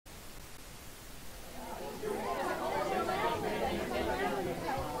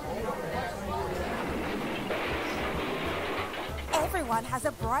Everyone has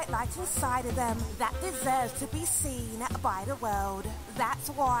a bright light inside of them that deserves to be seen by the world. That's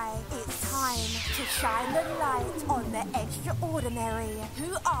why it's time to shine the light on the extraordinary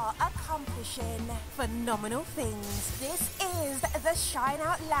who are accomplishing phenomenal things. This is the Shine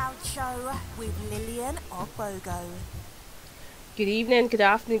Out Loud Show with Lillian Ogbogo. Good evening, good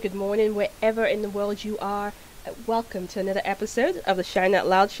afternoon, good morning, wherever in the world you are. Welcome to another episode of the Shine Out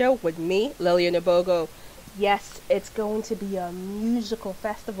Loud Show with me, Lillian Ogbogo. Yes, it's going to be a musical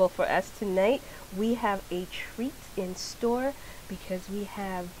festival for us tonight. We have a treat in store because we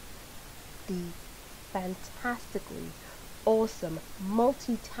have the fantastically awesome,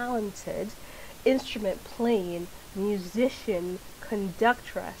 multi-talented instrument-playing musician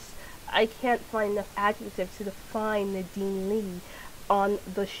conductress. I can't find enough adjectives to define Nadine Lee on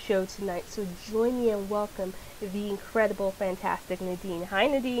the show tonight. So join me and welcome the incredible, fantastic Nadine. Hi,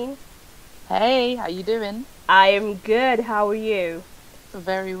 Nadine. Hey, how you doing? I am good. How are you?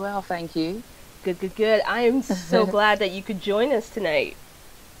 Very well, thank you. Good. I am so glad that you could join us tonight.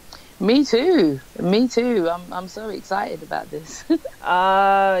 Me too. I'm so excited about this.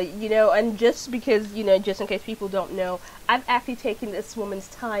 And just because, just in case people don't know, I've actually taken this woman's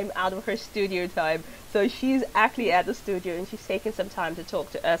time out of her studio time. So she's actually at the studio and she's taking some time to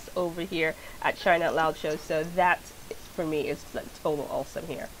talk to us over here at Shine Out Loud Show. So that, for me, is like total awesome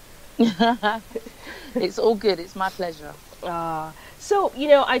here. It's all good. It's my pleasure. So,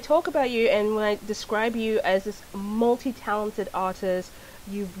 I talk about you, and when I describe you as this multi-talented artist,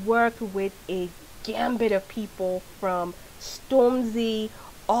 you've worked with a gambit of people from Stormzy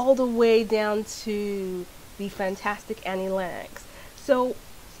all the way down to the fantastic Annie Lennox. So,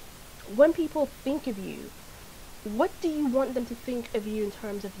 when people think of you, what do you want them to think of you in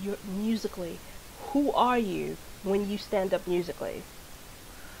terms of your musically? Who are you when you stand up musically?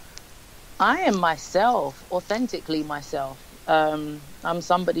 I am myself, authentically myself. I'm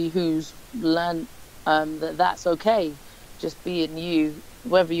somebody who's learned that's okay, just being you,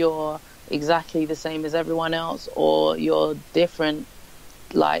 whether you're exactly the same as everyone else or you're different,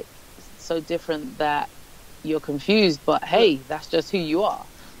 like so different that you're confused, but hey, that's just who you are.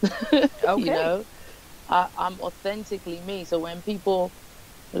 Okay. I'm authentically me, so when people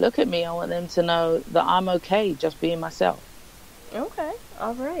look at me, I want them to know that I'm okay just being myself. Okay,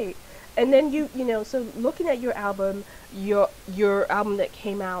 all right. And then so looking at your album, your album that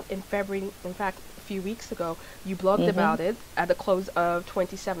came out in February, in fact, a few weeks ago, you blogged about it at the close of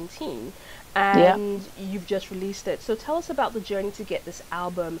 2017, and you've just released it. So tell us about the journey to get this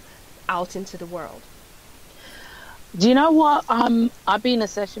album out into the world. Do you know what? I've been a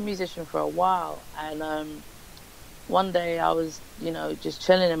session musician for a while, and one day I was, just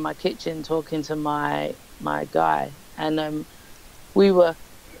chilling in my kitchen talking to my guy, and we were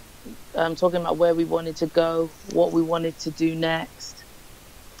talking about where we wanted to go, what we wanted to do next,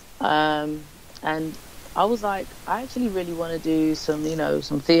 and I was like, I actually really want to do some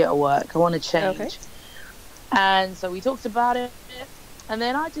theatre work. I want to change. Okay. And so we talked about it, and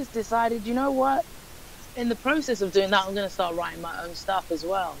then I just decided, you know what? In the process of doing that, I'm going to start writing my own stuff as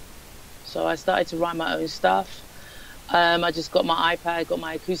well. So I started to write my own stuff. I just got my iPad, got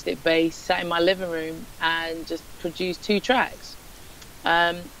my acoustic bass, sat in my living room, and just produced 2 tracks.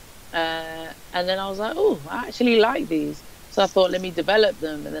 And then I was like, oh, I actually like these. So I thought, let me develop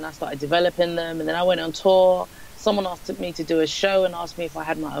them. And then I started developing them. And then I went on tour. Someone asked me to do a show and asked me if I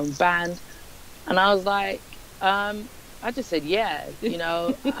had my own band. And I was like, I just said, yeah,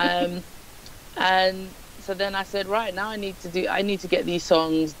 and so then I said, right, now I need to get these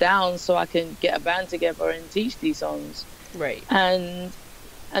songs down so I can get a band together and teach these songs. Right. And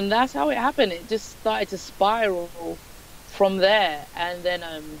that's how it happened. It just started to spiral from there, and then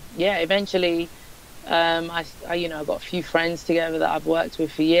eventually I got a few friends together that I've worked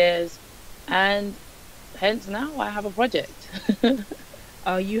with for years, and hence now I have a project.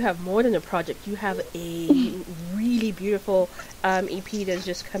 You have more than a project. You have a really beautiful EP that's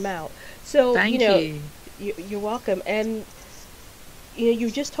just come out. So Thank you. You're welcome. And you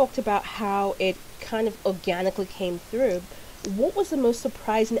just talked about how it kind of organically came through. What was the most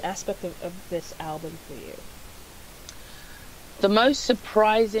surprising aspect of this album for you? The most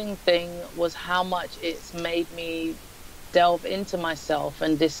surprising thing was how much it's made me delve into myself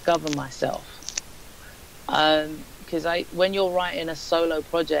and discover myself. Because when you're writing a solo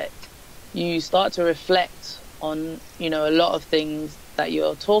project, you start to reflect on, a lot of things that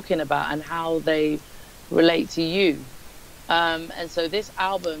you're talking about and how they relate to you. And so this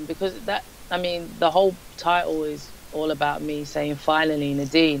album, because the whole title is all about me saying finally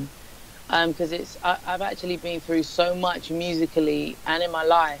Nadine. Because I've actually been through so much musically and in my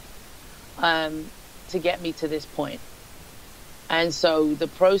life to get me to this point. And so the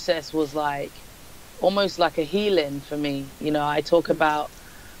process was like almost like a healing for me. You know, I talk about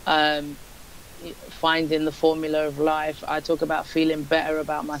um, finding the formula of life. I talk about feeling better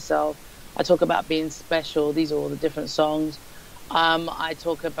about myself. I talk about being special. These are all the different songs. I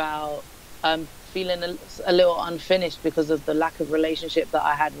talk about feeling a little unfinished because of the lack of relationship that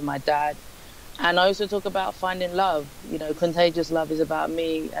I had with my dad. And I also talk about finding love. You know, Contagious Love is about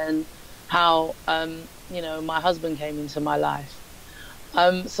me and how, you know, my husband came into my life.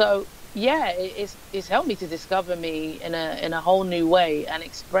 So yeah, it's helped me to discover me in a whole new way and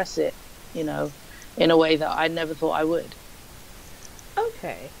express it, you know, in a way that I never thought I would.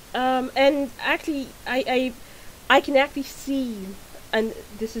 Okay. And actually, I can actually see, and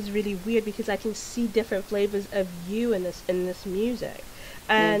this is really weird because I can see different flavors of you in this music,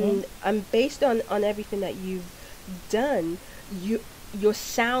 and based on everything that you've done, your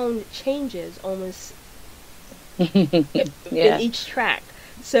sound changes almost in each track.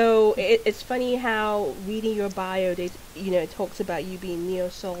 So it's funny how reading your bio, it talks about you being neo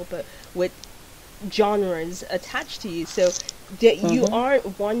soul, but with genres attached to you. So that you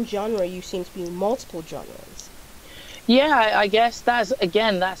aren't one genre, you seem to be multiple genres. Yeah, I guess that's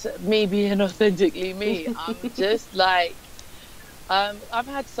me being authentically me. I'm just like, I've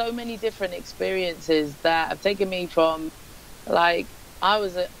had so many different experiences that have taken me from, like,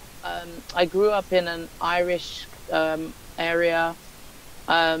 I grew up in an Irish area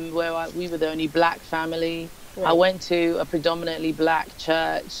where we were the only black family. Right. I went to a predominantly black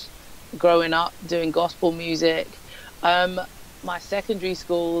church growing up doing gospel music. My secondary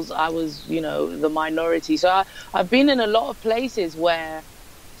schools, I was, the minority. So I've been in a lot of places where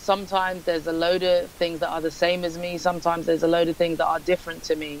sometimes there's a load of things that are the same as me. Sometimes there's a load of things that are different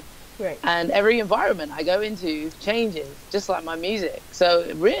to me. Right. And every environment I go into changes, just like my music. So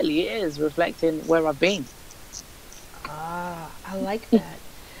it really is reflecting where I've been. Ah, I like that.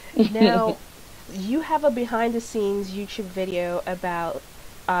 Now, you have a behind-the-scenes YouTube video about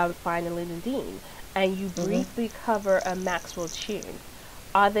Finally Nadine, and you briefly cover a Maxwell tune.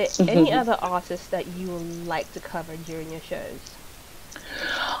 Are there any other artists that you would like to cover during your shows?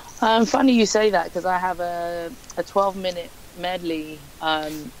 Funny you say that, because I have a 12-minute medley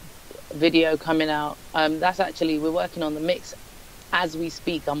video coming out. That's actually, we're working on the mix as we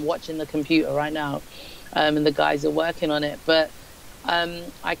speak. I'm watching the computer right now, and the guys are working on it. But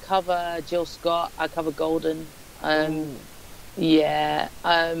I cover Jill Scott, I cover Golden. Yeah,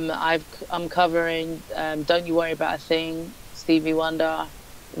 I'm covering Don't You Worry About a Thing, Stevie Wonder.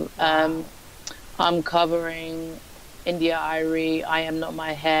 I'm covering India Irie, I Am Not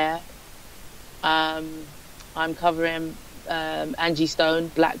My Hair. I'm covering Angie Stone,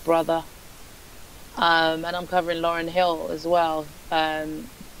 Black Brother. And I'm covering Lauryn Hill as well,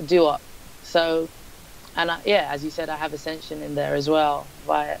 Doo-Wop. So, and as you said, I have Ascension in there as well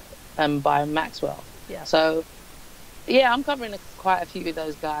by Maxwell. Yeah. So, yeah, I'm covering quite a few of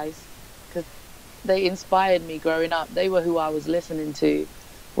those guys because they inspired me growing up. They were who I was listening to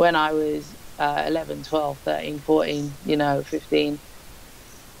when I was 11, 12, 13, 14, 15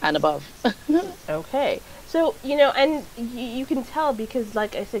 and above. Okay. So, and you can tell because,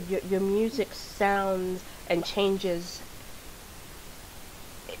 like I said, your music sounds and changes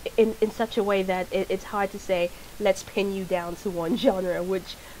in such a way that it's hard to say, let's pin you down to one genre,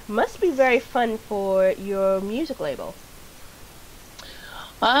 which must be very fun for your music label.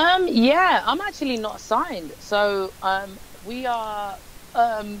 Yeah, I'm actually not signed. So, we are,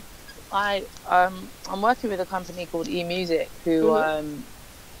 I'm working with a company called eMusic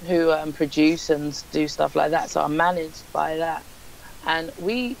who produce and do stuff like that. So I'm managed by that. And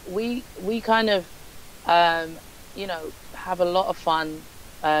we kind of, have a lot of fun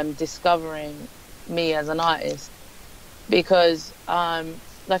discovering me as an artist because,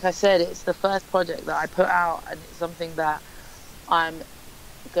 like I said, it's the first project that I put out and it's something that I'm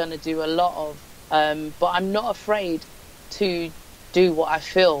going to do a lot of. But I'm not afraid to do what I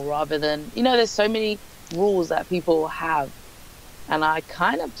feel rather than, there's so many rules that people have. And I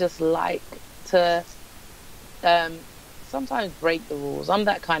kind of just like to sometimes break the rules. I'm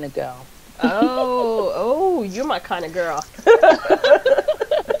that kind of girl. Oh, you're my kind of girl.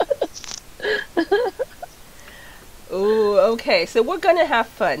 Ooh, okay. So we're gonna have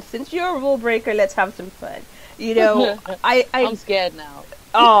fun. Since you're a rule breaker, let's have some fun. I'm scared now.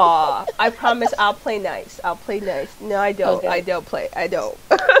 Aw, I promise I'll play nice. No, I don't. Okay. I don't.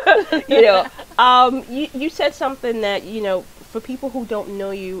 You said something that, for people who don't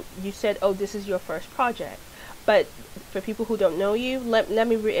know you, you said, oh, this is your first project. But for people who don't know you, let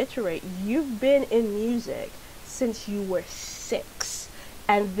me reiterate, you've been in music since you were 6.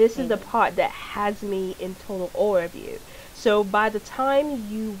 And this is the part that has me in total awe of you. So by the time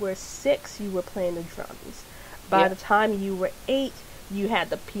you were 6, you were playing the drums. By the time you were 8, you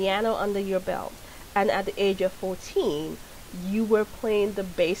had the piano under your belt. And at the age of 14, you were playing the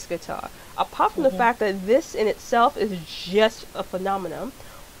bass guitar. Apart from the fact that this in itself is just a phenomenon,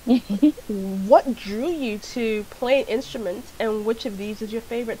 what drew you to playing instruments, and which of these is your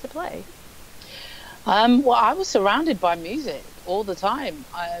favorite to play? Well, I was surrounded by music all the time.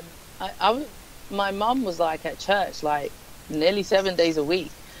 My mum was like at church, like nearly 7 days a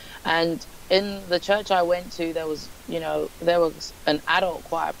week. And in the church I went to, there was an adult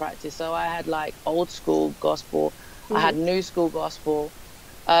choir practice. So I had like old school gospel. I had new school gospel.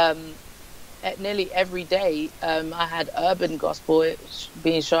 At nearly every day, I had urban gospel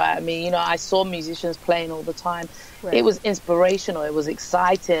being shot at me. You know, I saw musicians playing all the time. Right. It was inspirational. It was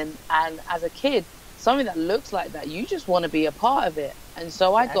exciting. And as a kid, something that looks like that, you just want to be a part of it. And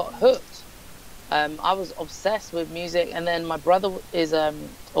so I got hooked. I was obsessed with music. And then my brother was a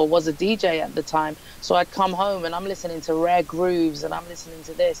DJ at the time. So I'd come home and I'm listening to Rare Grooves and I'm listening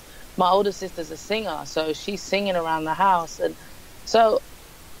to this. My older sister's a singer, so she's singing around the house. And so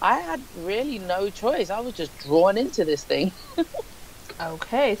I had really no choice. I was just drawn into this thing.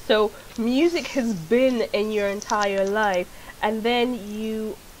 Okay, so music has been in your entire life, and then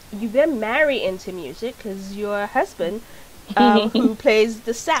you then marry into music because your husband, who plays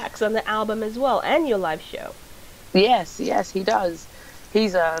the sax on the album as well, and your live show. Yes, he does.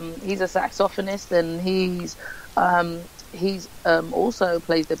 He's a saxophonist, and he's also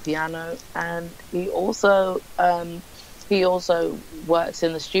plays the piano, and he also works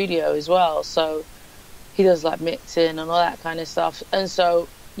in the studio as well. So he does like mixing and all that kind of stuff. And so,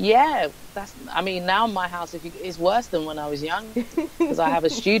 now my house is worse than when I was young because I have a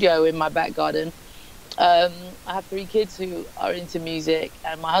studio in my back garden. I have 3 kids who are into music,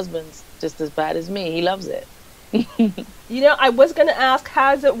 and my husband's just as bad as me. He loves it. You know, I was going to ask,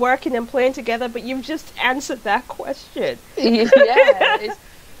 how's it working and playing together, but you've just answered that question. Yeah,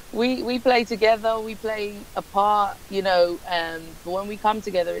 we play together, we play apart, you know, but when we come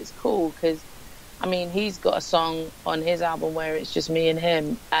together, it's cool because, I mean, he's got a song on his album where it's just me and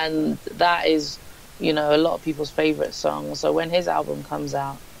him, and that is, you know, a lot of people's favorite song. So when his album comes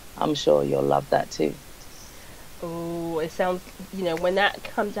out, I'm sure you'll love that too. Oh, it sounds, you know, when that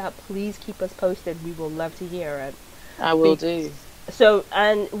comes out, please keep us posted. We will love to hear it. I will do. So,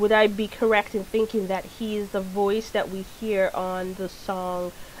 and would I be correct in thinking that he is the voice that we hear on the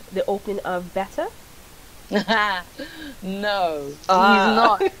song, the opening of Better? No, he's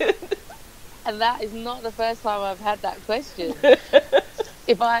not. And that is not the first time I've had that question.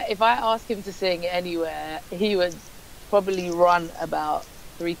 If I ask him to sing anywhere, he would probably run about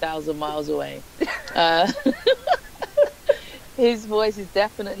 3,000 miles away. His voice is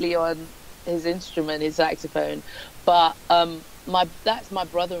definitely on his instrument, his saxophone. But that's my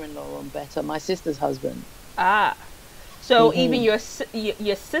brother-in-law on Better, my sister's husband. So even your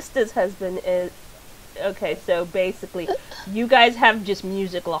sister's husband is okay. So basically, you guys have just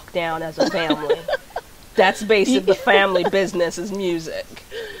music locked down as a family. That's basically the family business is music.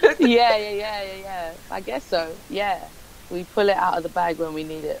 Yeah. I guess so. Yeah, we pull it out of the bag when we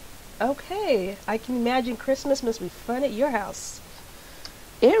need it. Okay, I can imagine Christmas must be fun at your house.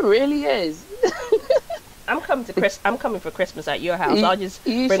 It really is. I'm coming for Christmas at your house. I'll just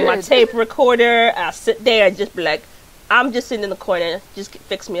bring my tape recorder. I'll sit there and just be like, I'm just sitting in the corner. Just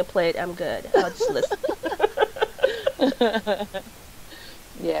fix me a plate. I'm good. I'll just listen.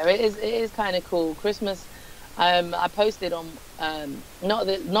 Yeah, it is kind of cool. Christmas. I posted on not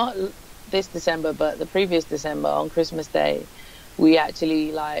this December, but the previous December on Christmas Day. We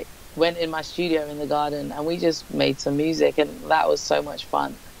actually went in my studio in the garden and we just made some music, and that was so much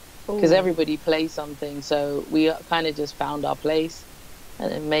fun because everybody plays something. So we kind of just found our place and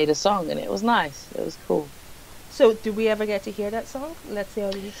then made a song, and it was nice. It was cool. So do we ever get to hear that song? Let's say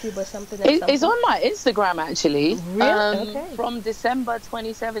on YouTube or something? It's on my Instagram, actually. Really? Okay. From December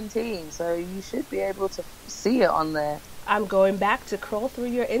 2017. So you should be able to see it on there. I'm going back to crawl through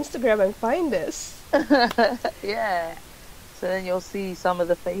your Instagram and find this. Yeah. So then you'll see some of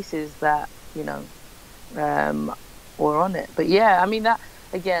the faces that, you know, were on it. But yeah, I mean, that,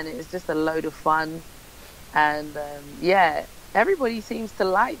 again, it's just a load of fun. And yeah, everybody seems to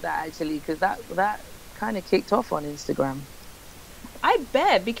like that, actually, because that kind of kicked off on Instagram. I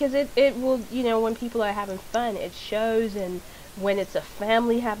bet, because it will, you know, when people are having fun, it shows. And when it's a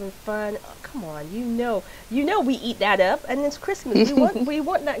family having fun, oh, come on, you know we eat that up, and it's Christmas. we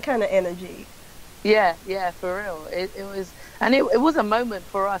want that kind of energy. Yeah, for real. It was, and it was a moment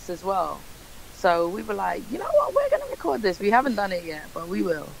for us as well. So we were like, you know what, we're going to record this. We haven't done it yet, but we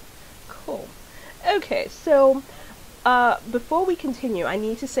will. Cool. Okay, so Before we continue, I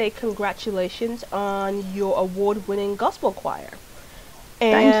need to say congratulations on your award-winning gospel choir.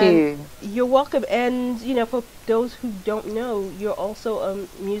 Thank And you. you're welcome. And for those who don't know, you're also a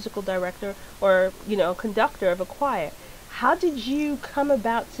musical director or conductor of a choir. How did you come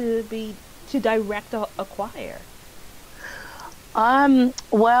about to direct a choir?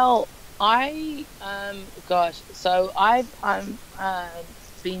 Well, gosh, so I've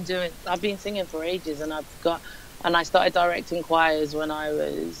been singing for ages, and I started directing choirs when I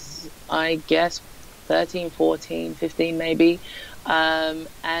was, I guess, 13, 14, 15 maybe. And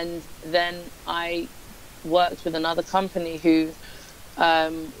then I worked with another company who,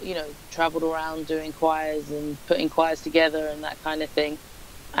 traveled around doing choirs and putting choirs together and that kind of thing.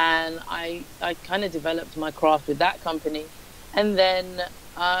 And I kind of developed my craft with that company. And then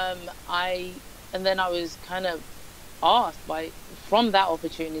I was kind of asked from that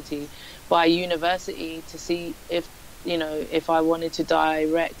opportunity by university to see if I wanted to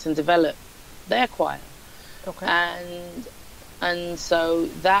direct and develop their choir. Okay. And so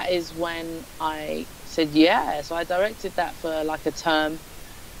that is when I said yeah. So I directed that for like a term,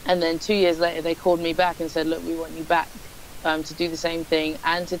 and then 2 years later they called me back and said, look, we want you back to do the same thing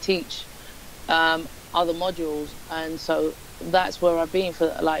and to teach other modules. And so that's where I've been for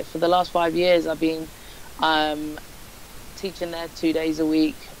the last 5 years. I've been teaching there 2 days a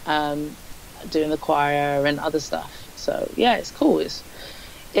week, doing the choir and other stuff. So yeah, it's cool.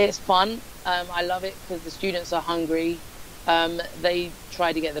 It's fun. I love it because the students are hungry. They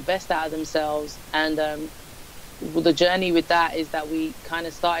try to get the best out of themselves, and the journey with that is that we kind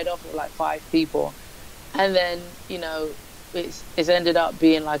of started off with like 5 people, and then it's ended up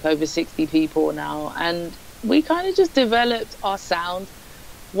being like over 60 people now, and we kind of just developed our sound,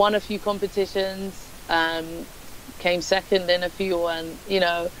 won a few competitions, came second in a few,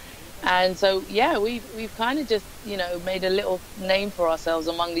 and so yeah, we've kind of just made a little name for ourselves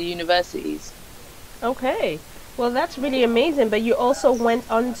among the universities. Okay. Well, that's really amazing. But you also went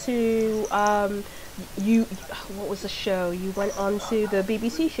on to what was the show? You went on to the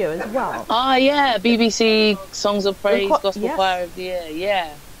BBC show as well. Yeah, BBC Songs of Praise Gospel yes. Choir of the Year.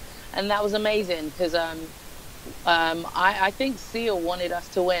 Yeah, and that was amazing because I think Seal wanted us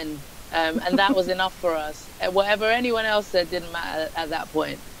to win, and that was enough for us. Whatever anyone else said didn't matter at that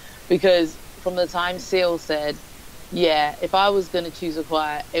point, because from the time Seal said, yeah, if I was going to choose a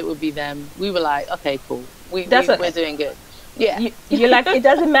choir, it would be them, we were like, okay, cool. We're doing good. Yeah. You're like, it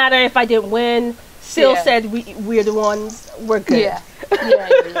doesn't matter if I didn't win. Seal said we're the ones. We're good.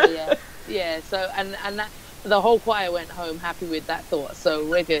 Yeah. So and that, the whole choir went home happy with that thought. So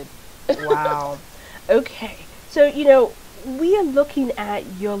we're good. Wow. Okay. So we are looking at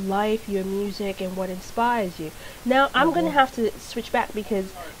your life, your music, and what inspires you. Now, I'm going to have to switch back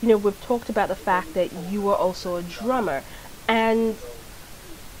because we've talked about the fact that you are also a drummer, and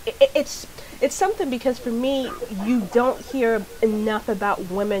it's something because for me, you don't hear enough about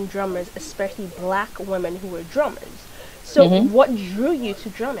women drummers, especially black women who are drummers. So what drew you to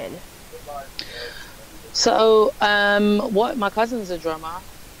drumming? So my cousin's a drummer,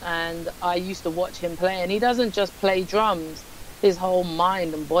 and I used to watch him play, and he doesn't just play drums, his whole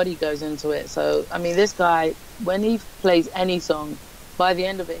mind and body goes into it. So I mean, this guy, when he plays any song, by the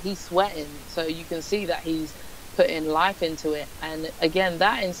end of it he's sweating, so you can see that he's putting life into it. And again,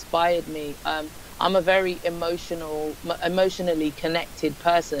 that inspired me. I'm a very emotionally connected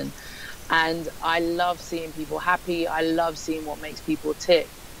person, and I love seeing people happy. I love seeing what makes people tick.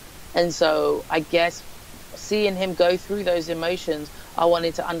 And so I guess seeing him go through those emotions, I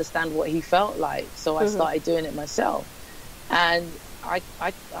wanted to understand what he felt like. So I started doing it myself, and I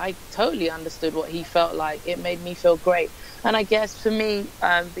totally understood what he felt like. It made me feel great. And I guess for me,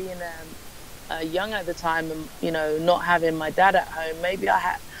 being young at the time, and not having my dad at home, maybe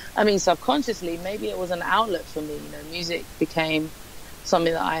subconsciously, maybe it was an outlet for me. Music became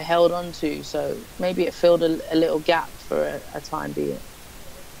something that I held on to, so maybe it filled a little gap for a time being.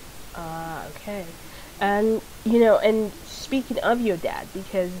 Okay. And and speaking of your dad,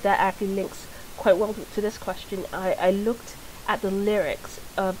 because that actually links quite well to this question, I looked at the lyrics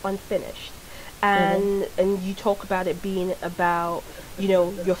of Unfinished, and you talk about it being about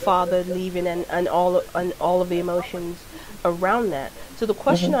your father leaving and all of the emotions around that. So the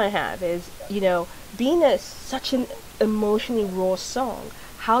question I have is, being such an emotionally raw song,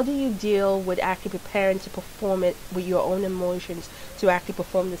 how do you deal with actually preparing to perform it with your own emotions to actually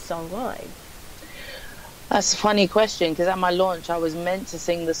perform the song live? That's a funny question, because at my launch I was meant to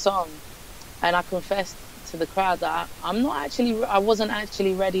sing the song, and I confessed to the crowd that I wasn't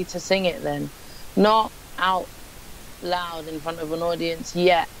actually ready to sing it then, not out loud in front of an audience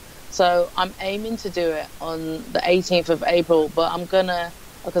yet, So I'm aiming to do it on the 18th of April, but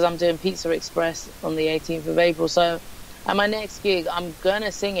because I'm doing Pizza Express on the 18th of April. So at my next gig, I'm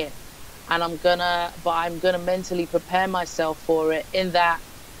gonna sing it, and I'm gonna mentally prepare myself for it in that,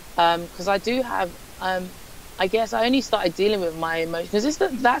 because I do have, I guess I only started dealing with my emotions,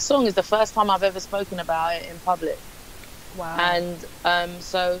 because that song is the first time I've ever spoken about it in public. Wow. And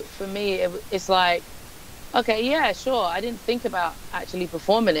so for me, it's like, okay, yeah, sure, I didn't think about actually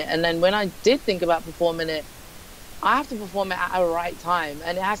performing it. And then when I did think about performing it, I have to perform it at a right time,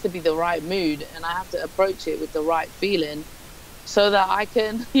 and it has to be the right mood, and I have to approach it with the right feeling so that I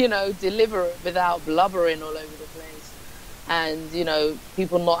can, deliver it without blubbering all over the place, and,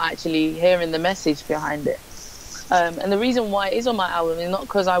 people not actually hearing the message behind it. And the reason why it is on my album is not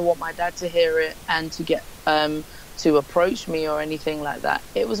because I want my dad to hear it and to get to approach me or anything like that.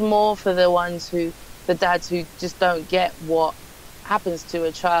 It was more for the dads who just don't get what happens to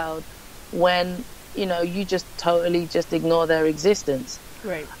a child when, you just totally just ignore their existence.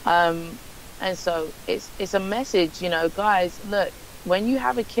 Right. And so it's a message, guys, look, when you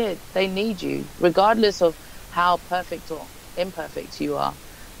have a kid, they need you, regardless of how perfect or imperfect you are.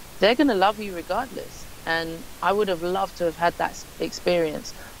 They're going to love you regardless. And I would have loved to have had that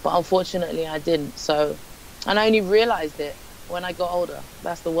experience, but unfortunately I didn't. So, and I only realized it when I got older.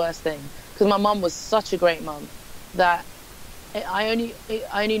 That's the worst thing, because my mum was such a great mum that I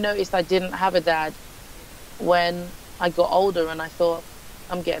only noticed I didn't have a dad when I got older, and I thought,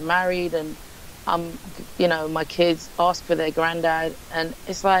 I'm getting married, and my kids ask for their granddad, and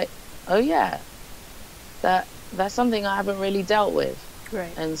it's like, oh yeah, that's something I haven't really dealt with.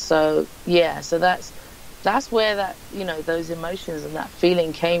 Right. And so so that's where that, those emotions and that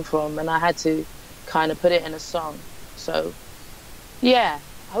feeling came from, and I had to kind of put it in a song. So yeah,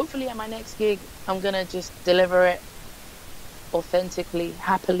 hopefully at my next gig I'm gonna just deliver it authentically,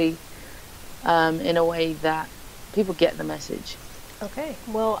 happily, in a way that people get the message. Okay,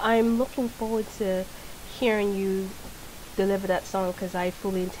 well, I'm looking forward to hearing you deliver that song, because I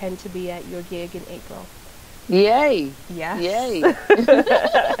fully intend to be at your gig in April. Yay! Yes. Yay!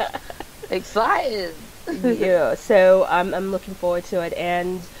 Excited. Yeah, so I'm looking forward to it,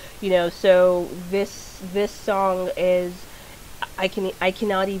 and so this song is, I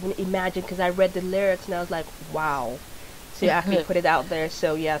cannot even imagine, because I read the lyrics and I was like, wow. So you actually put it out there.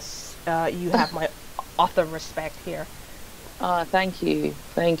 So yes, you have my author respect here. Thank you.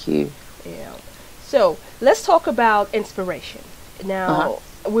 Yeah. So let's talk about inspiration. Now,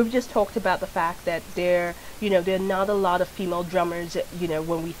 we've just talked about the fact that there are not a lot of female drummers.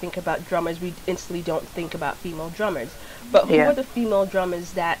 When we think about drummers, we instantly don't think about female drummers. But who are the female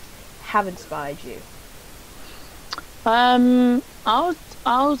drummers that have inspired you?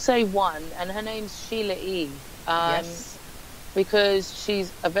 I'll say one, and her name's Sheila E. Yes. Because she's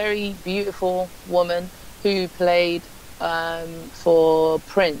a very beautiful woman who played for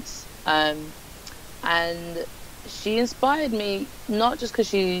Prince, and she inspired me not just because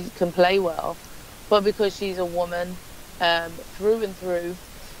she can play well, but because she's a woman through and through.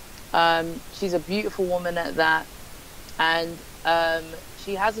 She's a beautiful woman at that, and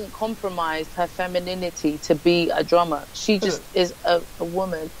she hasn't compromised her femininity to be a drummer. She just is a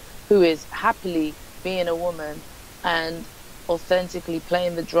woman who is happily being a woman and authentically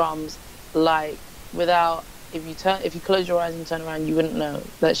playing the drums, like, without, if you close your eyes and turn around, you wouldn't know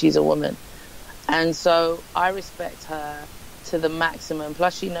that she's a woman. And so I respect her to the maximum.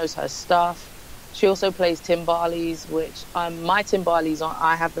 Plus she knows her stuff. She also plays timbales, which my timbales,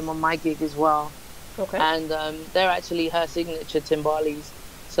 I have them on my gig as well. Okay. And they're actually her signature timbales.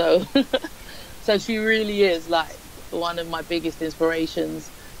 So so she really is like one of my biggest inspirations.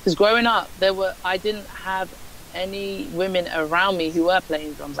 Because growing up, I didn't have any women around me who were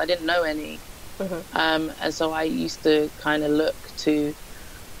playing drums. I didn't know any. And so I used to kind of look to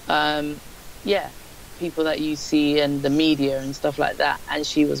people that you see in the media and stuff like that, and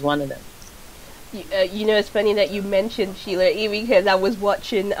she was one of them. It's funny that you mentioned Sheila E, because I was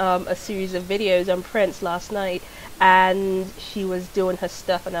watching a series of videos on Prince last night, and she was doing her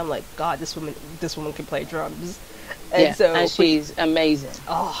stuff, and I'm like, God, this woman can play drums. And and she's amazing.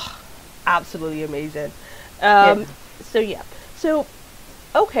 Oh, absolutely amazing. So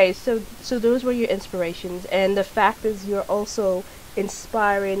those were your inspirations, and the fact is you're also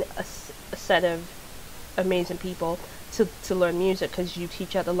inspiring a set of amazing people to learn music, because you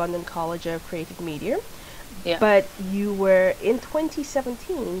teach at the London College of Creative Media. Yeah. But in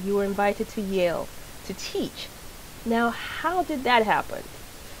 2017, you were invited to Yale to teach. Now, how did that happen?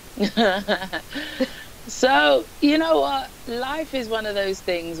 So, you know what? Life is one of those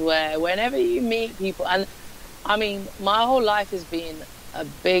things where whenever you meet people, and I mean, my whole life has been a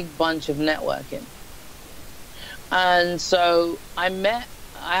big bunch of networking. And so I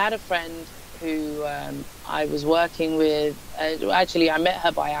had a friend who I was working with. Actually, I met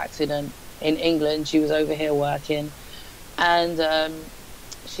her by accident in England. She was over here working, and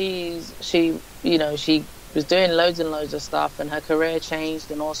she was doing loads and loads of stuff, and her career changed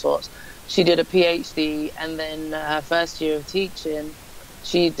and all sorts. She did a PhD, and then her first year of teaching,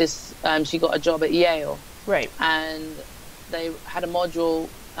 she got a job at Yale. Right. And they had a module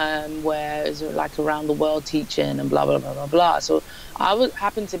where it was like around the world teaching and blah blah blah blah blah. So I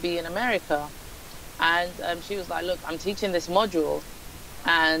happened to be in America, and she was like, "Look, I'm teaching this module,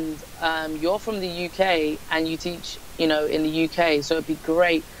 and you're from the UK and you teach, in the UK, so it'd be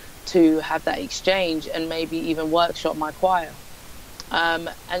great to have that exchange and maybe even workshop my choir."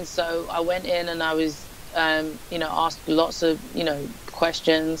 And so I went in and I was, asked lots of,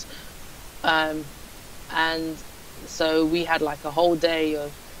 questions, and so we had like a whole day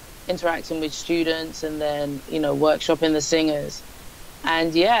of interacting with students and then, workshopping the singers.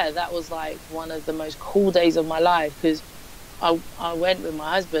 And yeah, that was like one of the most cool days of my life, because I went with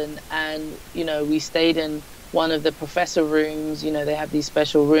my husband and, we stayed in one of the professor rooms. They have these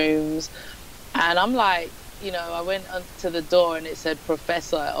special rooms. And I'm like, I went up to the door and it said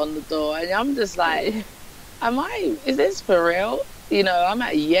professor on the door. And I'm just like, is this for real? I'm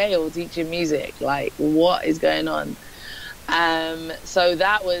at Yale teaching music. Like, what is going on? So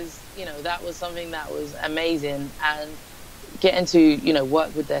that was something that was amazing. And getting to,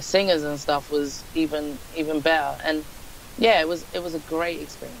 work with their singers and stuff was even better. And yeah, it was a great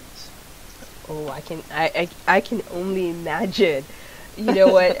experience. Oh, I can only imagine. You know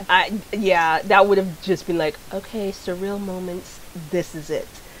what? That would have just been like, okay, surreal moments. This is it.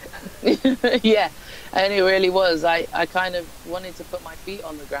 Yeah, and it really was. I kind of wanted to put my feet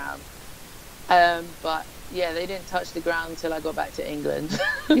on the ground, but yeah, they didn't touch the ground until I got back to England.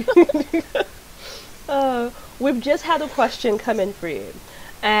 We've just had a question come in for you,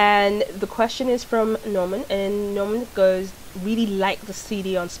 and the question is from Norman, and Norman goes, "Really like the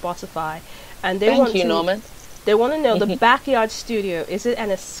CD on Spotify," and Thank you, Norman. They want to know, the backyard studio, is it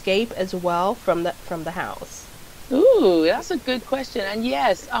an escape as well from the house? Ooh, that's a good question. And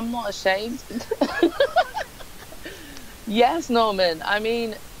yes, I'm not ashamed. Yes, Norman. I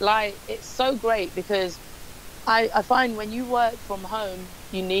mean, like, it's so great because I find when you work from home,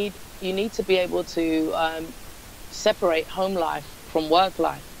 you need to be able to separate home life from work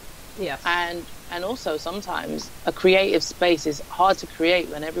life. Yes. And also sometimes a creative space is hard to create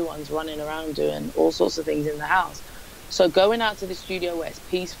when everyone's running around doing all sorts of things in the house. So going out to the studio where it's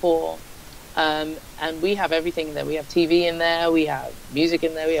peaceful, and we have everything in there. We have TV in there, we have music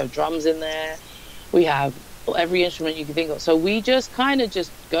in there, we have drums in there, we have every instrument you can think of. So we just kind of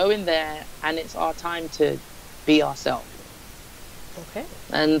just go in there and it's our time to be ourselves. Okay.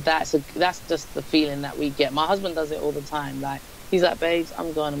 And that's just the feeling that we get. My husband does it all the time. Like, he's like, "Babes,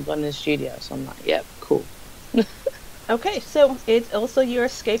 I'm going in the studio." So I'm like, "Yep, cool." Okay, so it's also your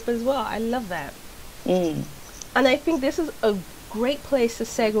escape as well. I love that. Mm. And I think this is a great place to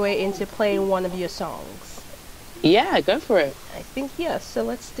segue into playing one of your songs. Yeah, go for it. I think yes, so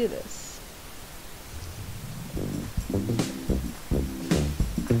let's do this.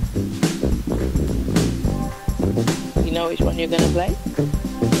 You know which one you're going to play?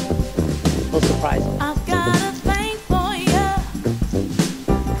 Or surprise me? I've got a thing for you.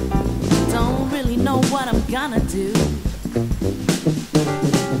 Don't really know what I'm gonna do.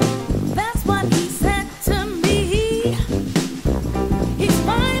 That's what he said to me. He's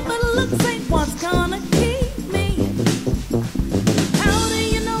fine, but looks ain't what's gonna keep me. How do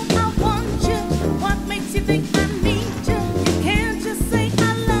you know I want you? What makes you think I need you? You can't just say I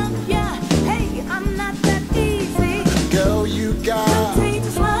love you. Hey, I'm not that easy. Girl, you got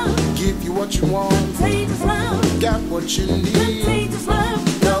Contagious love. give you what you want. Contagious love. Got what you need. Contagious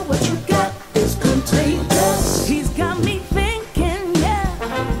love. Girl, what you got is contagious. He's got me thinking, yeah.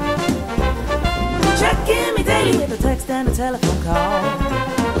 Checking me daily with a text and a telephone call.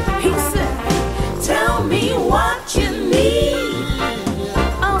 He said, "Tell me what you need.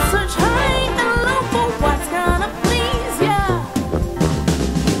 I'll search high and low for what's gonna please ya.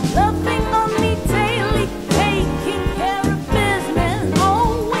 Loving on me daily, taking care of business,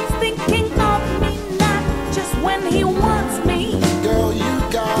 always thinking of me, not just when he wants me. Girl, you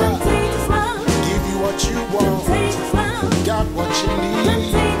got Contagious love, give you what you want. contagious love. Got what you need.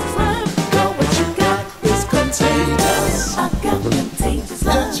 Contagious love, Girl, what you got is contagious. I got contagious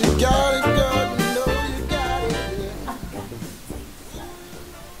love. Yes, you got it, girl. You know you got it.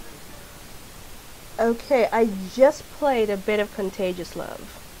 Okay, I just played a bit of Contagious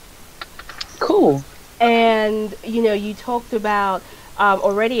Love. Cool. And, you talked about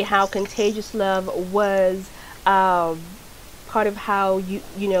already how Contagious Love was part of how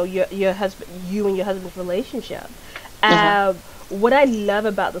your husband, you and your husband's relationship. What I love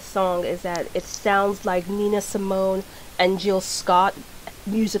about the song is that it sounds like Nina Simone and Jill Scott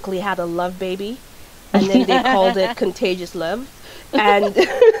musically had a love baby, and then they called it Contagious Love. And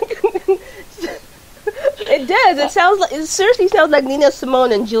it does. It seriously sounds like Nina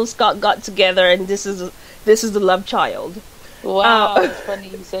Simone and Jill Scott got together, and this is the love child. Wow, it's funny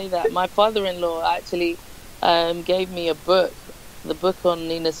you say that. My father-in-law actually gave me the book on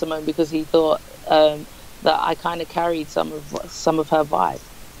Nina Simone, because he thought that I kind of carried some of her vibe.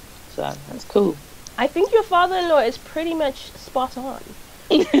 So that's cool. I think your father-in-law is pretty much spot on.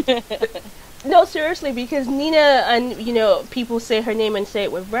 No, seriously, because Nina, and people say her name and say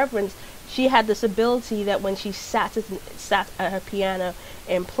it with reverence. She had this ability that when she sat at her piano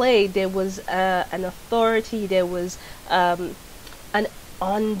and played, there was an authority, there was an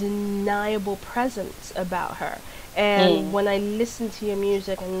undeniable presence about her. And when I listen to your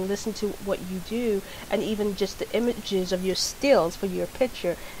music and listen to what you do, and even just the images of your stills for your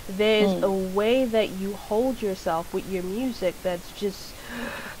picture, there's a way that you hold yourself with your music that's just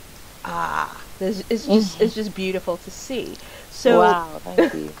it's just beautiful to see. So wow,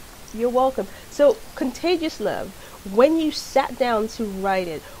 thank you. You're welcome. So Contagious Love, when you sat down to write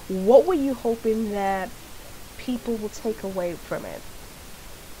it, what were you hoping that people will take away from it?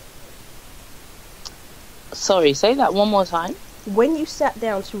 Sorry, say that one more time. When you sat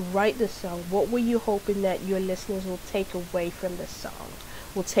down to write the song, what were you hoping that your listeners will take away from this song?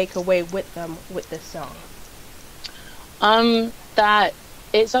 Will take away with them with this song? That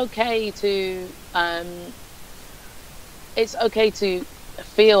it's okay to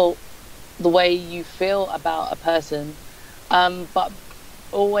feel the way you feel about a person, but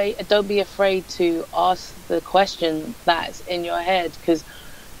always don't be afraid to ask the question that's in your head, because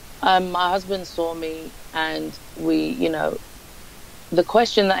my husband saw me, and we, the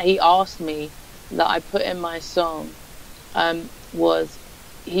question that he asked me that I put in my song was,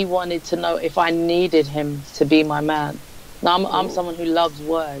 he wanted to know if I needed him to be my man. Now I'm someone who loves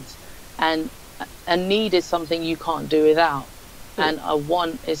words, and a need is something you can't do without, and a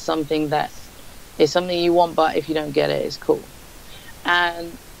want is something that is something you want, but if you don't get it, it's cool.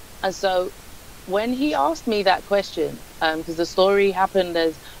 And so when he asked me that question, because the story happened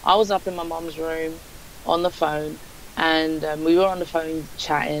as I was up in my mom's room on the phone, and we were on the phone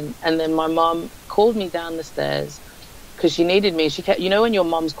chatting, and then my mom called me down the stairs because she needed me. She kept, when your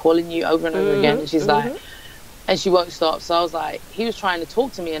mom's calling you over and over again, and she's like, and she won't stop. So I was like, he was trying to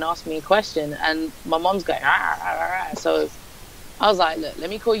talk to me and ask me a question, and my mom's going, ah, ah, ah. So I was like, look, let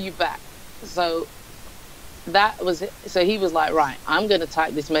me call you back. So that was it. So he was like, right, I'm going to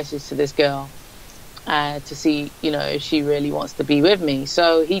type this message to this girl to see, if she really wants to be with me.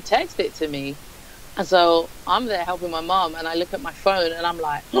 So he texted it to me. And so I'm there helping my mom, and I look at my phone and I'm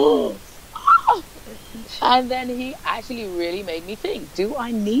like, oh. And then he actually really made me think, do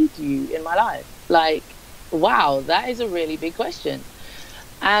I need you in my life? Like, wow, that is a really big question.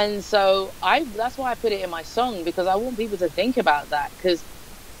 And so that's why I put it in my song, because I want people to think about that, because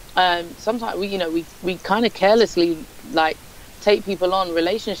sometimes we kind of carelessly take people on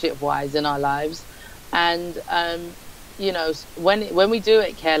relationship wise in our lives, and when we do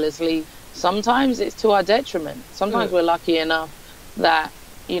it carelessly, sometimes it's to our detriment. Sometimes we're lucky enough that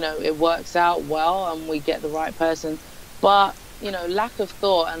it works out well and we get the right person, but lack of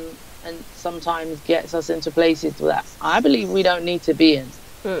thought and sometimes gets us into places that I believe we don't need to be in.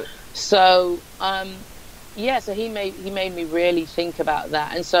 So so he made me really think about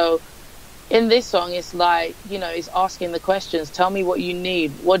that. And so in this song, it's like, it's asking the questions. Tell me what you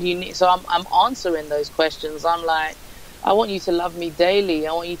need. What do you need? So I'm answering those questions. I'm like, I want you to love me daily.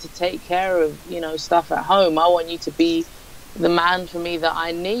 I want you to take care of, stuff at home. I want you to be the man for me that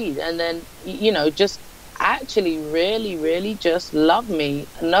I need. And then, just actually really, really just love me.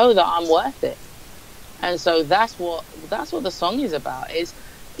 Know that I'm worth it. And so that's what the song is about. It's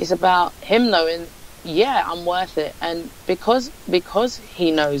about him knowing, yeah, I'm worth it. And because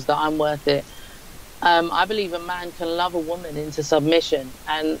he knows that I'm worth it, I believe a man can love a woman into submission.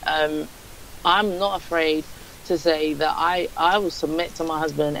 And I'm not afraid to say that I will submit to my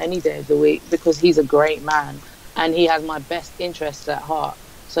husband any day of the week, because he's a great man and he has my best interests at heart.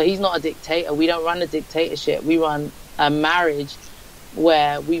 So he's not a dictator. We don't run a dictatorship. We run a marriage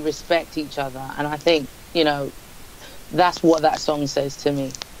where we respect each other. And I think, that's what that song says to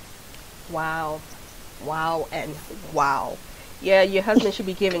me. Wow. Wow and wow. Yeah, your husband should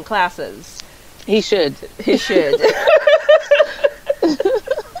be giving classes. He should. He should.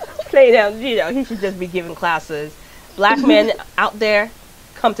 Play down, he should just be giving classes. Black men out there,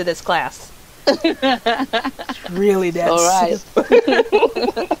 come to this class. It's really that All right. simple.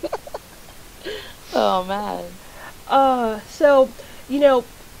 Oh man. So, you know,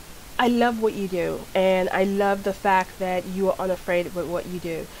 I love what you do, and I love the fact that you are unafraid with what you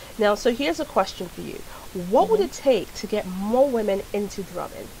do. Now, so here's a question for you. What would it take to get more women into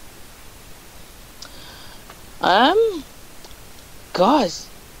drumming? Gosh,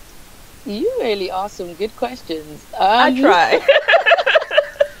 you really ask some good questions. I try.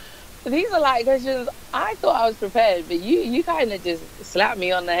 These are like questions I thought I was prepared, but you kind of just slapped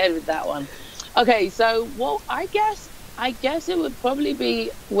me on the head with that one. Okay, so I guess it would probably be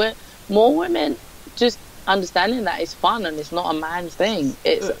more women just understanding that it's fun and it's not a man's thing.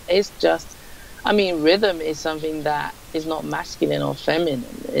 It's just, I mean, rhythm is something that is not masculine or feminine.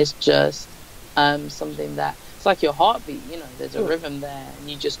 It's just something that, it's like your heartbeat, you know, there's a rhythm there and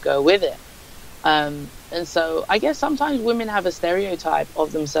you just go with it. And so I guess sometimes women have a stereotype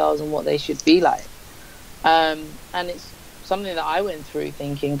of themselves and what they should be like. And it's something that I went through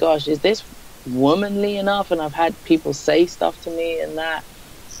thinking, gosh, is this womanly enough? And I've had people say stuff to me and that,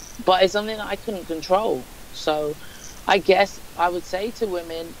 but it's something that I couldn't control. So I guess I would say to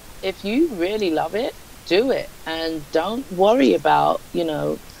women, if you really love it, do it, and don't worry about, you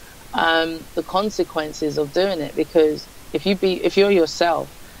know, the consequences of doing it, because if you're yourself,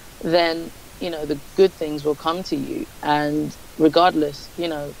 then, you know, the good things will come to you. And regardless, you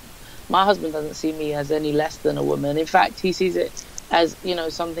know, my husband doesn't see me as any less than a woman. In fact, he sees it as, you know,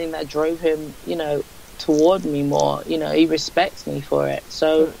 something that drove him, you know, toward me more. You know, he respects me for it.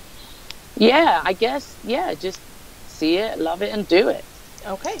 So yeah, I guess, yeah, just see it, love it, and do it.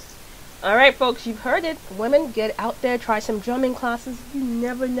 Okay. All right, folks, you've heard it. Women, get out there, try some drumming classes. You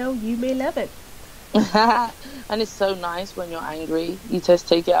never know, you may love it. And it's so nice when you're angry. You just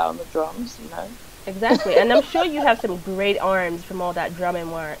take it out on the drums, you know. Exactly. And I'm sure you have some great arms from all that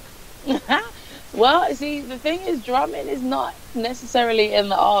drumming work. Well, see, the thing is, drumming is not necessarily in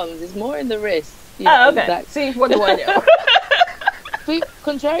the arms. It's more in the wrists. You know, okay. See, what do I know?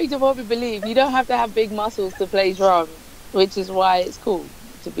 Contrary to what we believe, you don't have to have big muscles to play drums, which is why it's cool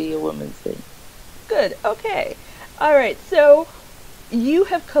to be a woman's thing. Good. Okay. All right. So you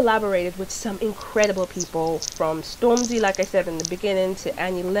have collaborated with some incredible people, from Stormzy, like I said in the beginning, to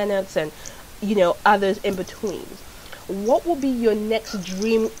Annie Lennox, and, you know, others in between. What will be your next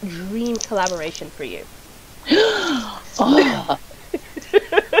dream collaboration for you? Oh.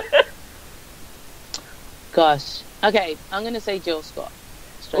 Gosh. Okay, I'm going to say Jill Scott.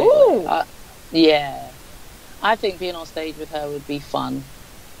 Straight away. Yeah. I think being on stage with her would be fun.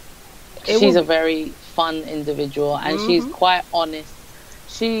 She's a very fun individual, and she's quite honest.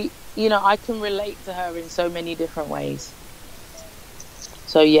 She, you know, I can relate to her in so many different ways.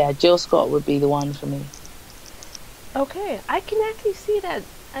 So yeah, Jill Scott would be the one for me. Okay, I can actually see that.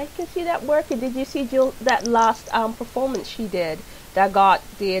 I can see that working. Did you see Jill, that last performance she did that got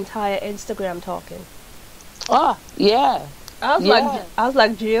the entire Instagram talking? Oh yeah. I was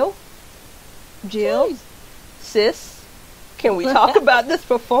like, Jill, Jeez. sis, can we talk about this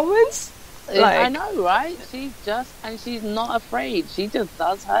performance? Like, I know, right? She's not afraid. She just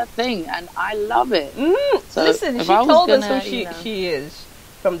does her thing, and I love it. So listen, she told us who she is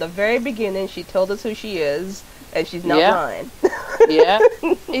from the very beginning. She told us who she is, and she's not lying. Yeah,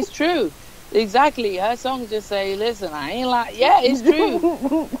 it's true. Exactly. Her songs just say, "Listen, I ain't like." Yeah, it's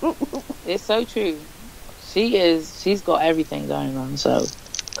true. It's so true. She's got everything going on. So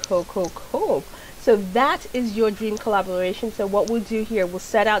cool. So that is your dream collaboration. So what we'll do here, we'll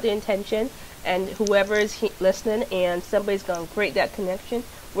set out the intention, and whoever is listening and somebody's going to create that connection,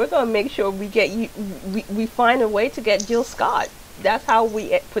 we're going to make sure we get you. We find a way to get Jill Scott. That's how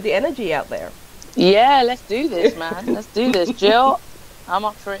we put the energy out there. Yeah, let's do this, man. Let's do this, Jill. I'm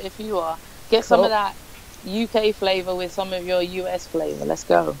up for it if you are. Get some of that UK flavor with some of your US flavor. Let's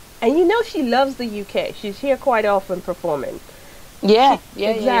go. And you know she loves the UK. She's here quite often performing. Yeah,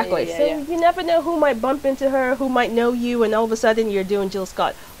 exactly. So you never know who might bump into her, who might know you, and all of a sudden you're doing Jill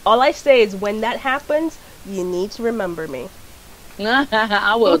Scott. All I say is, when that happens, you need to remember me.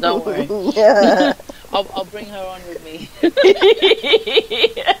 I will, don't worry. I'll bring her on with me.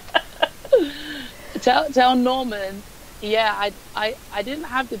 Tell Norman. Yeah, I didn't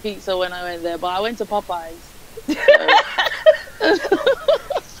have the pizza when I went there, but I went to Popeyes. So.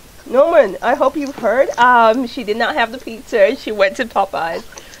 Norman, I hope you've heard. She did not have the pizza, and she went to Popeyes.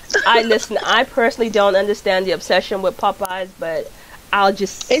 I personally don't understand the obsession with Popeyes, but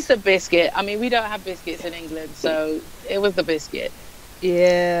it's the biscuit. I mean, we don't have biscuits in England, so it was the biscuit.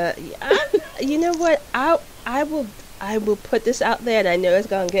 Yeah. You know what? I will put this out there, and I know it's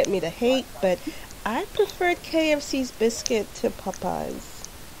gonna get me to hate, but I preferred KFC's biscuit to Popeyes.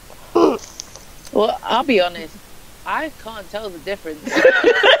 Well, I'll be honest, I can't tell the difference.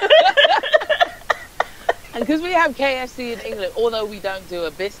 And because we have KFC in England, although we don't do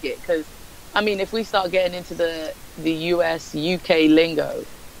a biscuit, because, I mean, if we start getting into the US, UK lingo,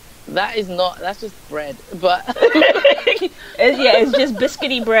 that's just bread. But it's just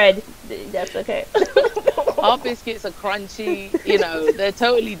biscuity bread. That's okay. our biscuits are crunchy, they're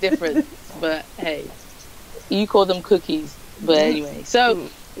totally different. But hey, you call them cookies. But anyway, so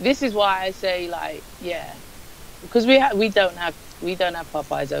this is why I say, like, yeah, because we don't have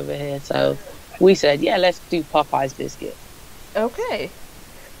Popeyes over here, so we said, yeah, let's do Popeyes biscuit. Okay,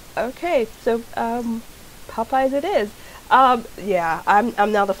 so Popeyes it is. Yeah,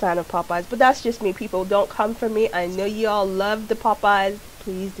 I'm not a fan of Popeyes, but that's just me. People, don't come for me. I know you all love the Popeyes.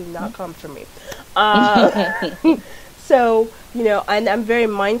 Please do not come for me. So, and I'm very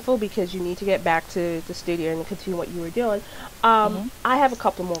mindful because you need to get back to the studio and continue what you were doing. I have a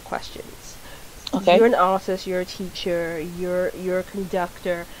couple more questions. Okay. You're an artist, you're a teacher, you're a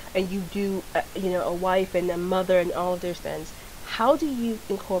conductor, and you do, a wife and a mother and all of those things. How do you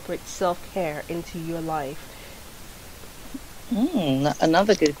incorporate self-care into your life?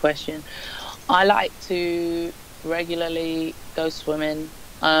 Another good question. I like to regularly go swimming.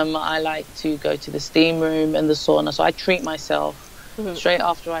 I like to go to the steam room and the sauna. So I treat myself straight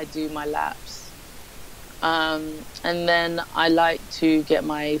after I do my laps. And then I like to get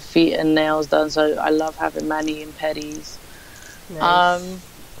my feet and nails done. So I love having mani and pedis. Nice.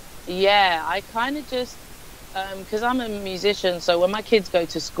 Yeah, I kind of just, because I'm a musician. So when my kids go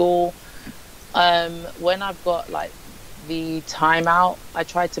to school, when I've got like the time out, I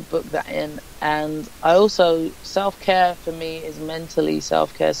try to book that in. And I also, self-care for me is mentally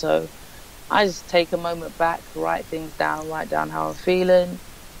self-care, so I just take a moment back, write things down, write down how I'm feeling,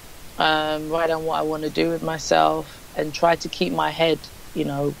 write down what I want to do with myself, and try to keep my head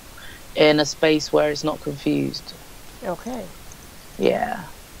in a space where it's not confused. Okay. Yeah.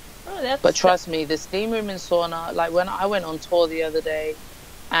 But trust me, the steam room and sauna, like when I went on tour the other day,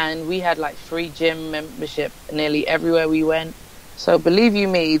 and we had like free gym membership nearly everywhere we went. So believe you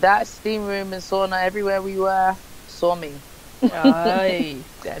me, that steam room and sauna everywhere we were saw me. Aye,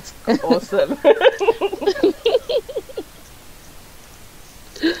 that's awesome.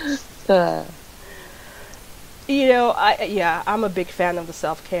 I'm a big fan of the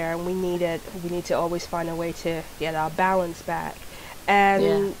self-care, and we need it. We need to always find a way to get our balance back.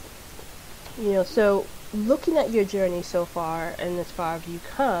 And so looking at your journey so far and as far as you've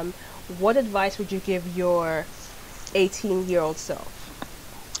come, what advice would you give your 18-year-old self?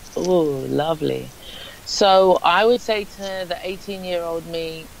 Oh, lovely. So I would say to the 18-year-old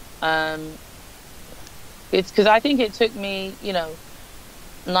me, it's because I think it took me,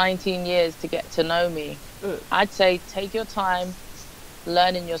 19 years to get to know me. I'd say take your time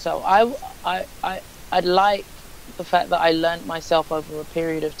learning yourself. I'd like the fact that I learned myself over a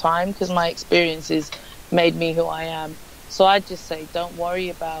period of time because my experiences made me who I am. So I'd just say don't worry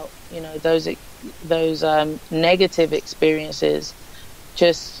about those negative experiences.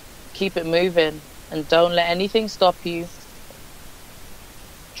 Just keep it moving and don't let anything stop you.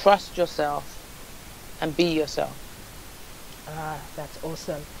 Trust yourself and be yourself. That's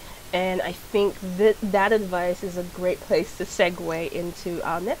awesome. And I think that advice is a great place to segue into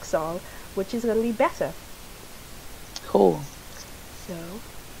our next song, which is going to be Better. Cool. So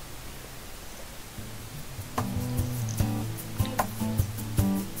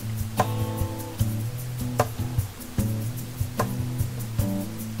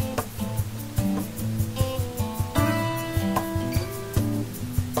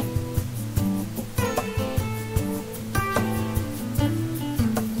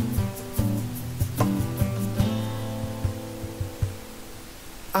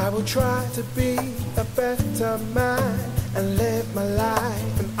I will try to be a better man and live my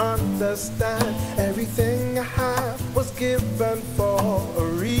life and understand everything I have was given for a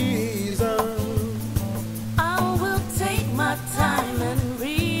reason. I will take my time and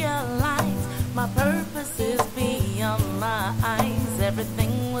realize my purpose is beyond my eyes.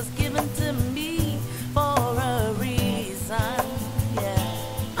 Everything was given to me for a reason. Yeah,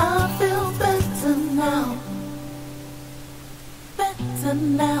 I feel better now. Better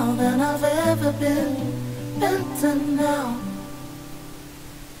now than I've ever been. Better now.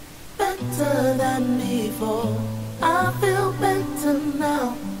 Better than before. I feel better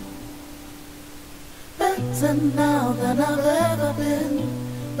now. Better now than I've ever been.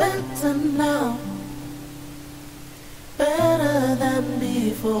 Better now. Better than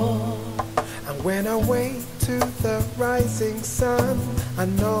before. And when I wake to the rising sun. I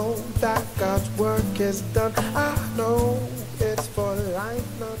know that God's work is done. I know it's for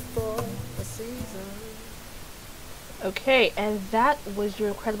life, not for a season. Okay, and that was your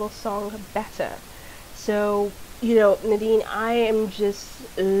incredible song, Better. So, you know, Nadine, I am just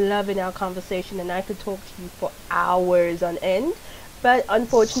loving our conversation, and I could talk to you for hours on end. But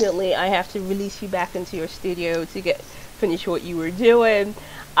unfortunately, I have to release you back into your studio to finish what you were doing.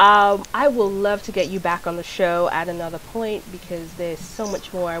 I will love to get you back on the show at another point because there's so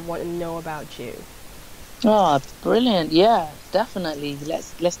much more I want to know about you. Oh, brilliant! Yeah, definitely.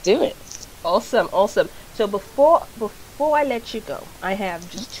 Let's do it. Awesome. So before I let you go, I have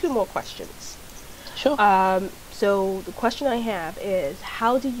just two more questions. Sure. So the question I have is,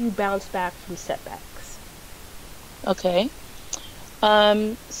 how do you bounce back from setbacks? Okay.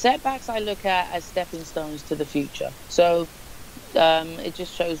 Setbacks I look at as stepping stones to the future. So it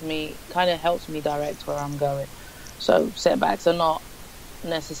just shows me, kind of helps me direct where I'm going. So setbacks are not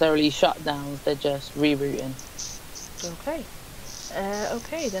necessarily shutdowns, they're just rerouting. Okay.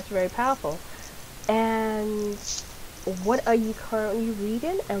 Okay, that's very powerful. And what are you currently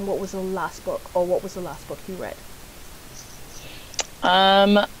reading, and what was the last book you read?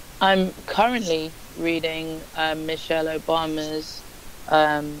 I'm currently reading Michelle Obama's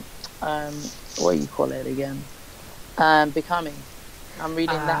what do you call it again? Becoming. I'm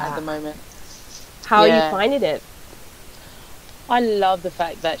reading that at the moment. How are you finding it? I love the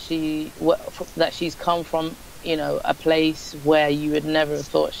fact that she's come from, you know, a place where you would never have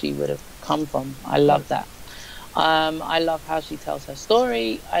thought she would have come from. I love that. I love how she tells her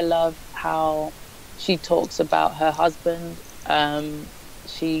story. I love how she talks about her husband. I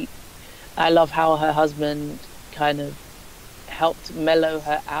love how her husband kind of helped mellow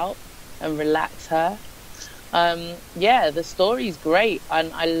her out and relax her. The story's great,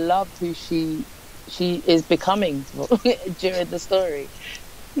 and I love who she is becoming during the story.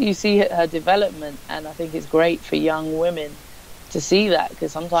 You see her development, and I think it's great for young women to see that,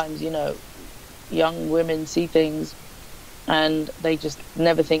 because sometimes, you know, young women see things and they just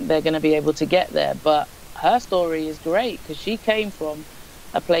never think they're going to be able to get there. But her story is great because she came from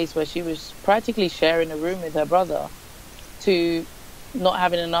a place where she was practically sharing a room with her brother to not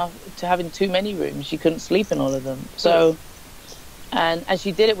having enough, to having too many rooms. She couldn't sleep in all of them. So, and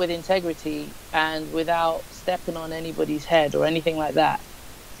she did it with integrity and without stepping on anybody's head or anything like that.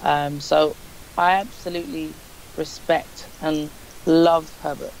 So I absolutely respect and love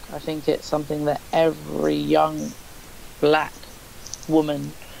her book. I think it's something that every young black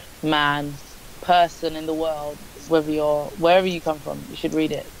woman, man, person in the world, wherever you come from, you should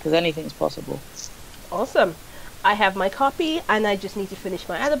read it, because anything's possible. Awesome. I have my copy, and I just need to finish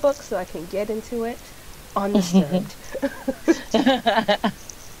my other book so I can get into it undisturbed.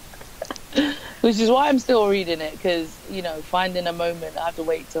 Which is why I'm still reading it, because, you know, finding a moment, I have to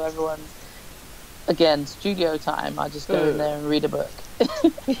wait till everyone's, again, studio time. I just go in there and read a book.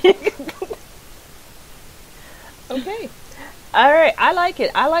 Okay. All right. I like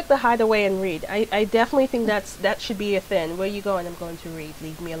it. I like the hide away and read. I definitely think that should be a thing. Where you going? I'm going to read.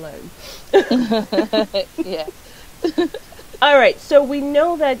 Leave me alone. Yeah. All right. So we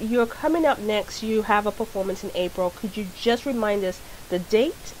know that you're coming up next. You have a performance in April. Could you just remind us the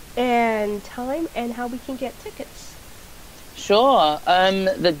date and time and how we can get tickets? Sure.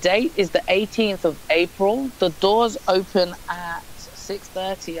 The date is the 18th of April. The doors open at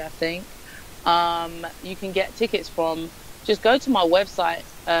 6:30, I think. You can get tickets from, just go to my website,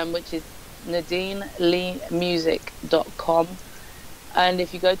 which is NadineLeeMusic.com. And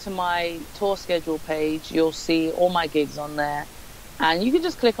if you go to my tour schedule page, you'll see all my gigs on there. And you can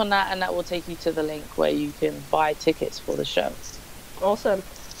just click on that, and that will take you to the link where you can buy tickets for the show. Awesome.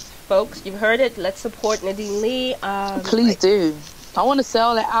 Folks, you've heard it. Let's support Nadine Lee. Please do. I want to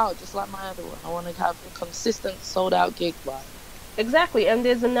sell it out just like my other one. I want to have a consistent sold-out gig vibe. Exactly, and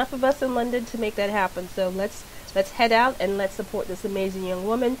there's enough of us in London to make that happen. So let's head out and let's support this amazing young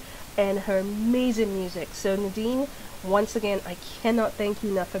woman and her amazing music. So Nadine, once again, I cannot thank you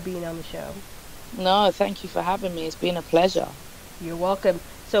enough for being on the show. No, thank you for having me. It's been a pleasure. You're welcome.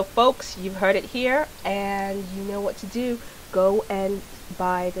 So folks, you've heard it here, and you know what to do. Go and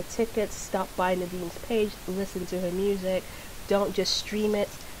buy the tickets. Stop by Nadine's page. Listen to her music. Don't just stream it.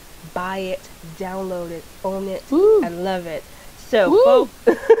 Buy it. Download it. Own it. Woo. And love it. So,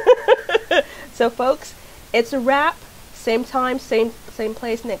 folks, it's a wrap. Same time, same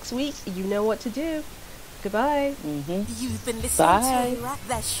place next week. You know what to do. Goodbye. You've been listening to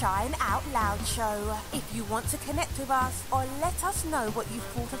the Shine Out Loud show. If you want to connect with us or let us know what you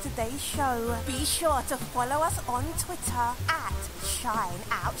thought of today's show, be sure to follow us on Twitter at Shine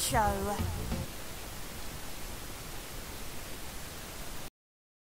Out Show.